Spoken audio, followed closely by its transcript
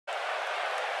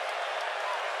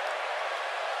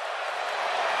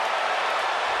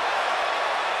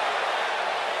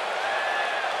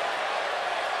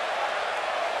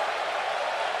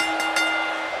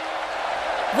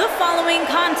The following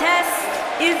contest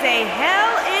is a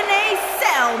Hell in a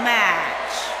Cell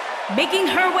match. Making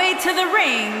her way to the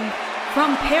ring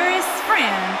from Paris,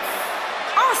 France,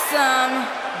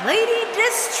 Awesome Lady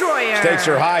Destroyer. Stakes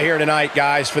are high here tonight,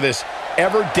 guys, for this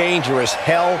ever-dangerous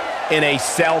Hell in a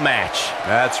Cell match.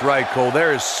 That's right, Cole.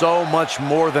 There is so much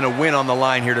more than a win on the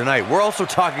line here tonight. We're also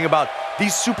talking about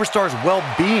these superstars'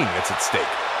 well-being that's at stake.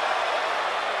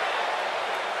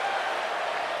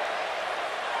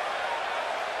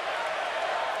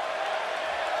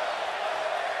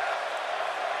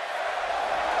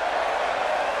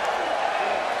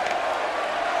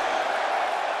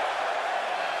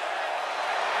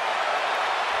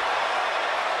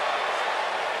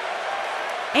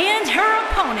 And her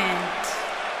opponent,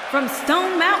 from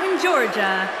Stone Mountain,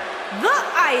 Georgia, the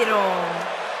Idol.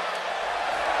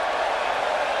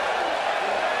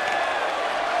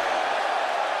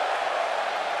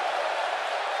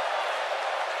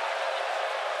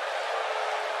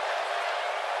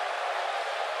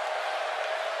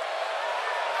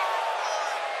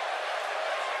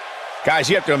 Guys,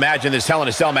 you have to imagine this Hell in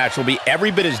a Cell match will be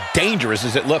every bit as dangerous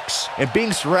as it looks. And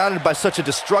being surrounded by such a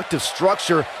destructive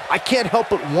structure, I can't help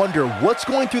but wonder what's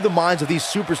going through the minds of these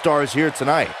superstars here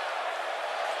tonight.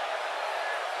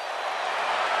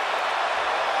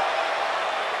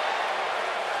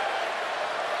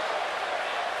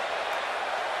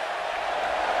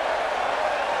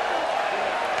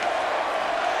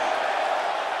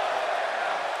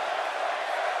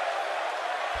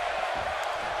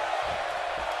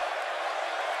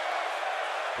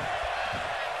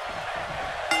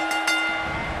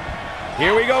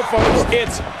 Here we go, folks.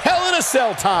 It's Hell in a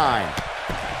Cell time.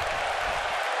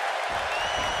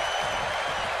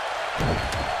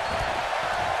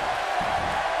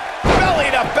 Belly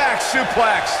to back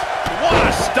suplex. What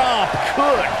a stomp.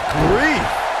 Good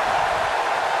grief.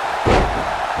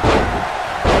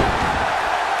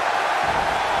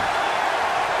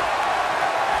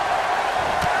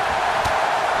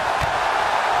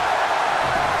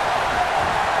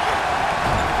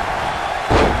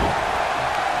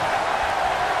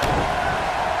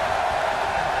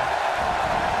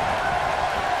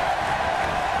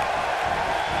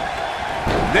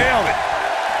 Nailed it.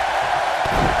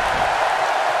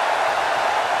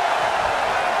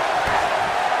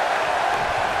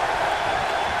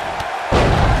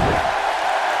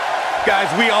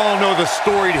 Guys, we all know the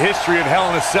storied history of Hell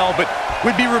in a Cell, but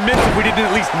we'd be remiss if we didn't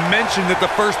at least mention that the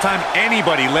first time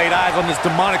anybody laid eyes on this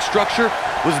demonic structure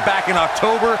was back in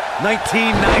October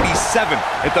 1997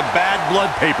 at the Bad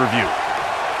Blood pay-per-view.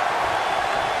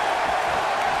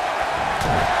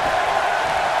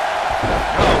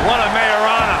 Oh, what a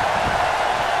Majorana.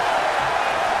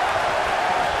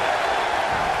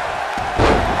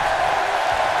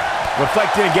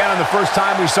 Reflecting again on the first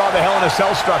time we saw the Hell in a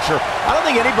Cell structure, I don't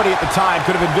think anybody at the time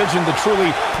could have envisioned the truly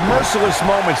merciless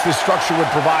moments this structure would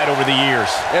provide over the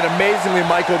years. And amazingly,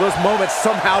 Michael, those moments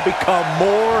somehow become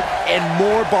more and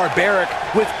more barbaric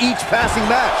with each passing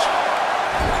match.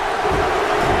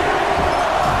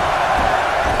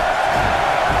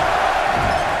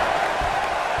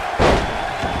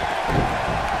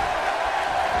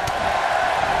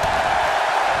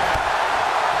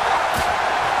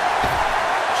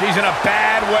 She's in a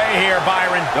bad way here,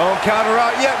 Byron. Don't count her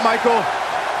out yet, Michael.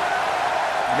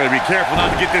 You better be careful not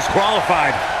to get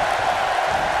disqualified.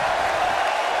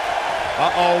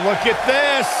 Uh-oh, look at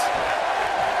this.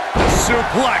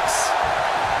 Suplex.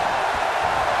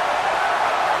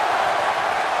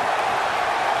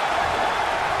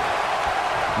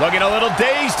 Looking a little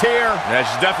dazed here. Yeah,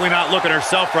 she's definitely not looking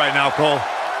herself right now, Cole.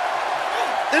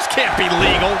 This can't be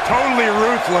legal. Totally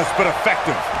ruthless, but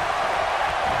effective.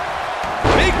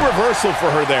 Big reversal for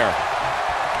her there.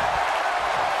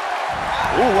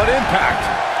 Ooh, what impact.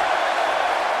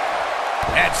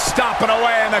 And stomping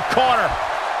away in the corner.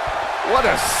 What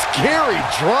a scary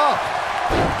drop.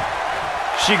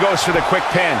 She goes for the quick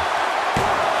pin.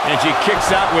 And she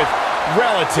kicks out with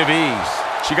relative ease.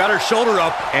 She got her shoulder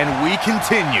up, and we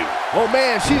continue. Oh,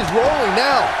 man, she's rolling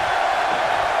now.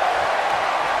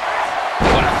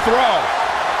 What a throw.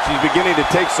 She's beginning to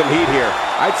take some heat here.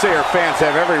 I'd say her fans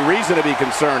have every reason to be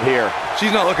concerned here.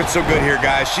 She's not looking so good here,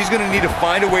 guys. She's going to need to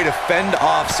find a way to fend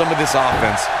off some of this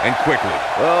offense, and quickly.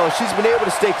 Well, she's been able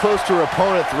to stay close to her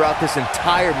opponent throughout this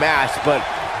entire match, but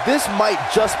this might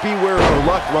just be where her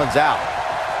luck runs out.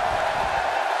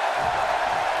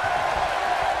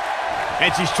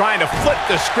 And she's trying to flip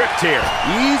the script here.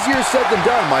 Easier said than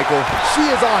done, Michael. She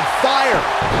is on fire.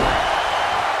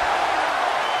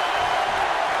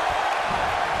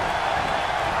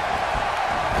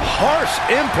 Harsh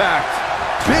impact.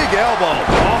 Big elbow.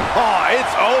 Oh,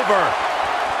 it's over.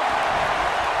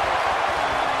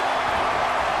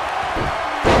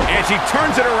 And she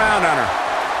turns it around on her.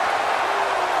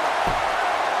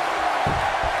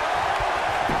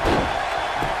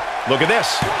 Look at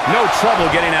this. No trouble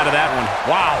getting out of that one.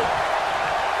 Wow.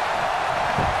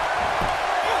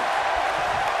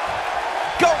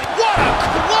 What a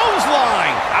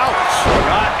clothesline! Ouch!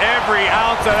 Got every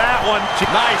ounce of that one.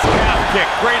 Nice calf kick.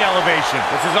 Great elevation.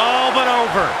 This is all but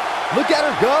over. Look at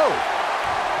her go.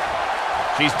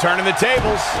 She's turning the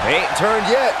tables. They ain't turned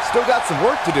yet. Still got some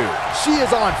work to do. She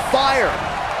is on fire.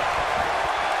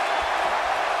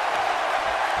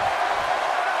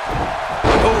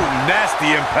 Oh,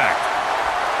 nasty impact.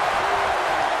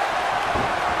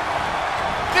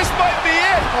 This might be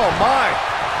it. Oh,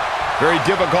 my. Very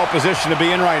difficult position to be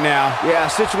in right now. Yeah,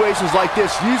 situations like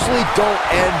this usually don't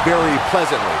end very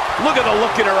pleasantly. Look at the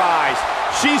look in her eyes.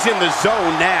 She's in the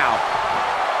zone now.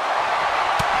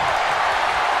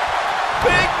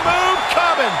 Big move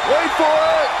coming. Wait for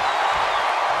it.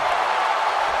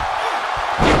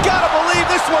 You gotta believe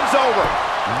this one's over.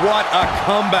 What a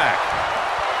comeback.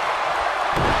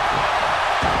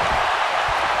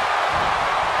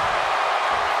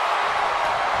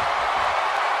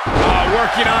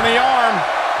 Working on the arm.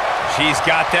 She's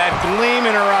got that gleam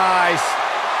in her eyes.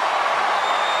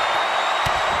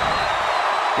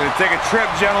 Gonna take a trip,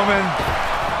 gentlemen.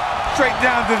 Straight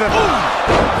down to the... Ooh.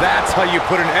 That's how you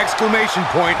put an exclamation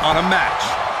point on a match.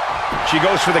 She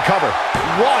goes for the cover.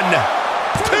 1,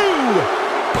 2,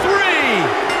 3.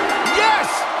 Yes!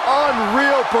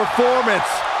 Unreal performance.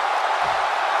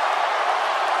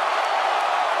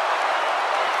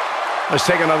 Let's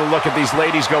take another look at these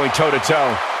ladies going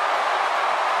toe-to-toe.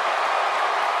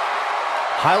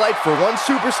 Highlight for one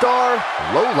superstar,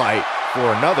 low light for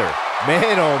another.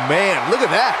 Man, oh man, look at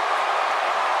that.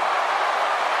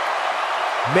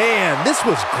 Man, this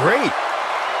was great.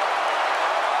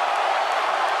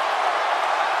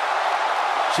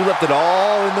 She left it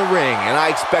all in the ring, and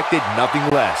I expected nothing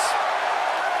less.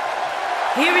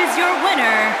 Here is your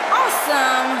winner,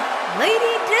 Awesome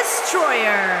Lady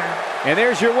Destroyer. And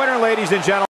there's your winner, ladies and gentlemen.